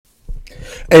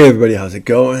Hey everybody, how's it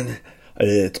going?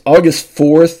 It's August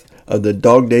 4th of the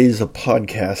dog days of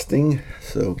podcasting.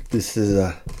 So this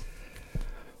is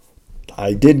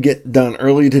I did get done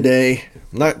early today.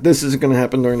 This isn't going to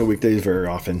happen during the weekdays very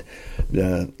often.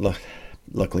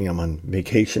 Luckily I'm on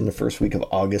vacation the first week of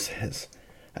August, as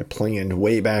I planned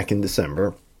way back in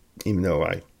December, even though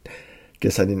I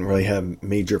guess I didn't really have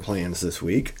major plans this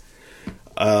week.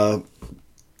 Got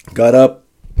out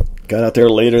there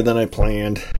later than I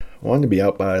planned. Wanted to be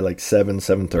out by like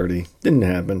 7:30. Didn't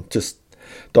happen. Just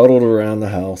dawdled around the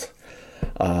house.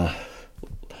 I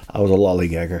was a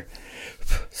lollygagger.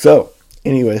 So,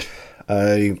 anyway,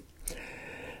 I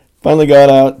finally got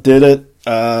out, did it.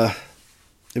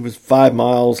 It was 5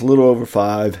 miles, a little over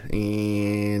 5,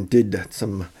 and did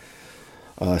some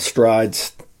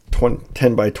strides,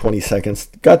 10 by 20 seconds.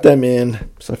 Got them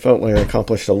in, so I felt like I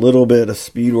accomplished a little bit of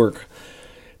speed work.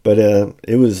 But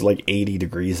it was like 80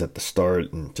 degrees at the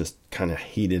start and just kind of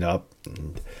heated up.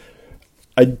 And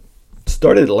I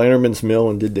started at Lanterman's Mill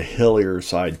and did the hillier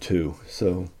side too.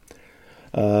 So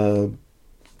my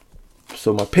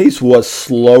pace was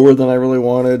slower than I really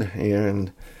wanted,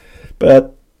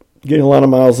 but getting a lot of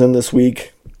miles in this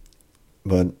week.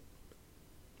 But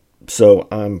so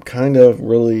I'm kind of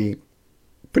really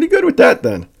pretty good with that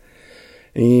then.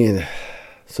 And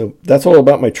so that's all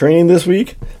about my training this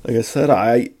week. Like I said,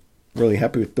 I'm really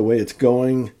happy with the way it's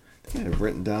going. I think I've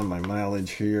written down my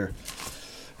mileage here.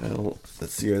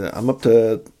 Let's see here. I'm up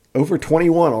to over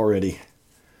 21 already.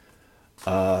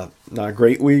 Not a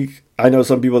great week. I know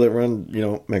some people that run,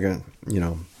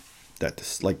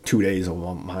 that's like 2 days of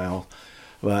 1 mile.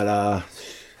 But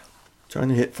trying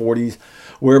to hit 40s.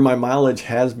 Where my mileage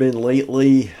has been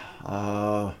lately,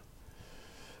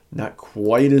 not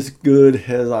quite as good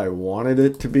as I wanted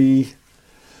it to be,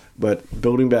 but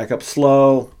building back up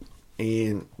slow.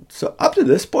 And so up to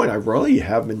this point, I really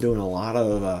have been doing a lot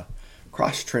of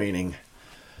cross training.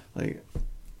 Like,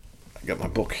 I got my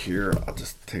book here. I'll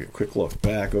just take a quick look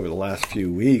back over the last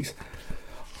few weeks.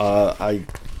 I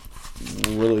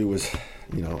really was,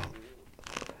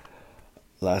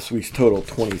 last week's total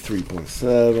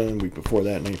 23.7, week before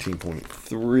that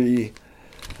 19.3.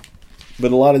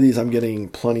 But a lot of these I was getting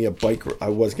plenty of bike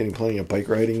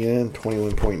riding in,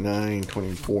 21.9,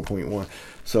 24.1.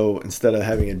 So instead of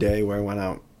having a day where I went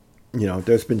out,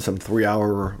 there's been some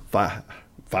 3-hour,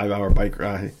 5-hour bike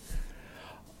ride.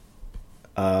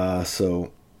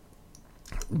 So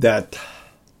that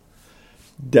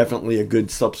definitely a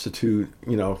good substitute,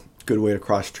 good way to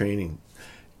cross training,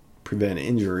 prevent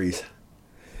injuries.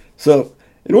 So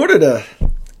in order to,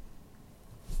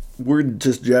 we're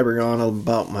just jabbering on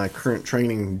about my current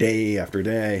training day after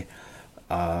day.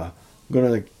 I'm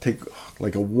going to take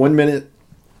like a 1-minute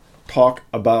talk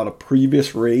about a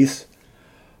previous race.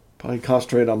 Probably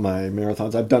concentrate on my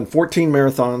marathons. I've done 14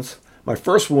 marathons. My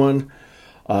first one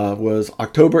was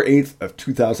October 8th of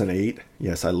 2008.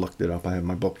 Yes, I looked it up. I have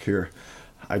my book here.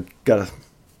 I got a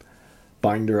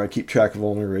binder. I keep track of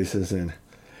all my races. And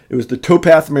it was the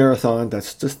Towpath Marathon.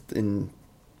 That's just in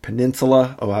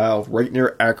Peninsula, Ohio, right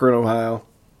near Akron, Ohio.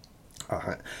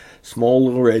 Small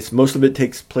little race. Most of it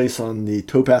takes place on the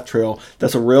Towpath Trail.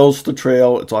 That's a rails to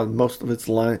trail. It's on most of its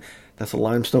line. That's a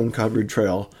limestone covered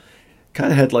trail.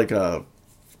 Kind of had like I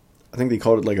think they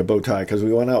called it like a bow tie, because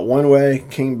we went out one way,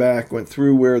 came back, went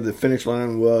through where the finish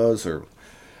line was,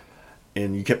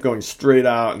 and you kept going straight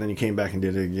out, and then you came back and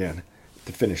did it again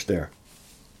to finish there.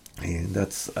 And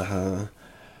that's I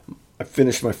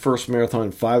finished my first marathon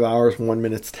in 5 hours, 1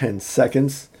 minute, 10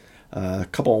 seconds. A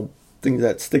couple things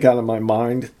that stick out in my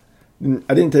mind.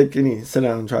 I didn't sit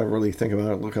down and try to really think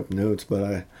about it, look up notes,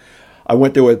 but I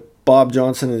went there with Bob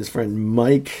Johnson and his friend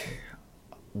Mike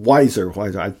Weiser,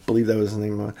 I believe that was his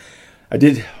name.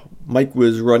 Mike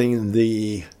was running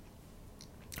the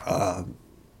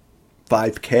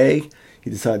 5K. He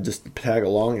decided just to tag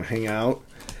along and hang out.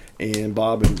 And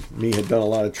Bob and me had done a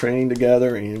lot of training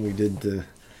together, and we did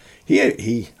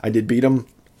I did beat him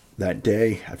that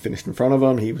day. I finished in front of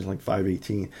him. He was like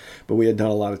 5:18. But we had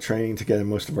done a lot of training together,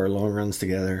 most of our long runs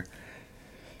together.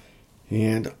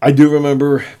 And I do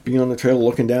remember being on the trail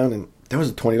looking down, and there was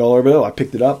a $20 bill. I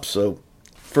picked it up. So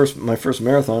my first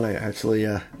marathon, I actually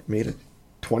made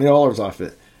 $20 off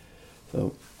it.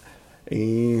 So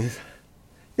and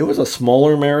it was a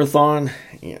smaller marathon.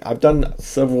 I've done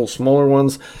several smaller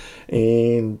ones,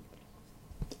 and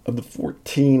of the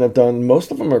 14 I've done, most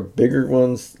of them are bigger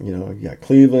ones. You got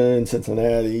Cleveland,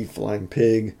 Cincinnati, Flying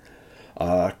Pig,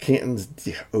 Canton's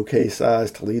okay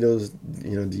size, Toledo's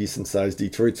decent size,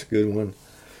 Detroit's a good one,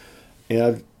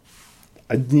 and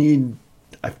I've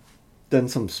done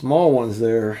some small ones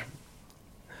there,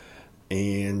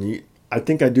 and I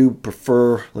think I do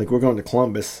prefer, like we're going to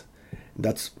Columbus.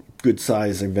 That's a good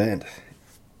size event.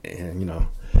 And,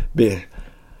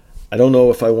 I don't know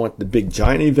if I want the big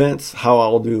giant events, how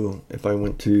I'll do if I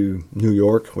went to New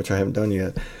York, which I haven't done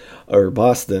yet, or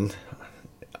Boston.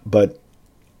 But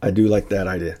I do like that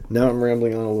idea. Now I'm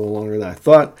rambling on a little longer than I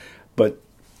thought, but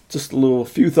just a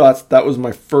few thoughts. That was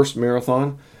my first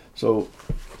marathon. So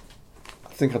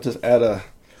I think I'll just add a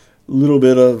little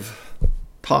bit of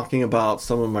talking about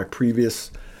some of my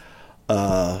previous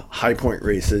high point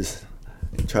races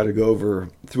and try to go over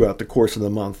throughout the course of the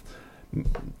month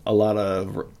a lot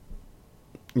of,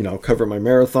 cover my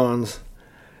marathons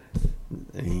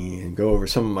and go over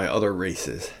some of my other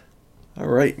races. All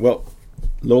right. Well,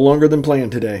 no longer than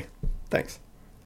planned today. Thanks.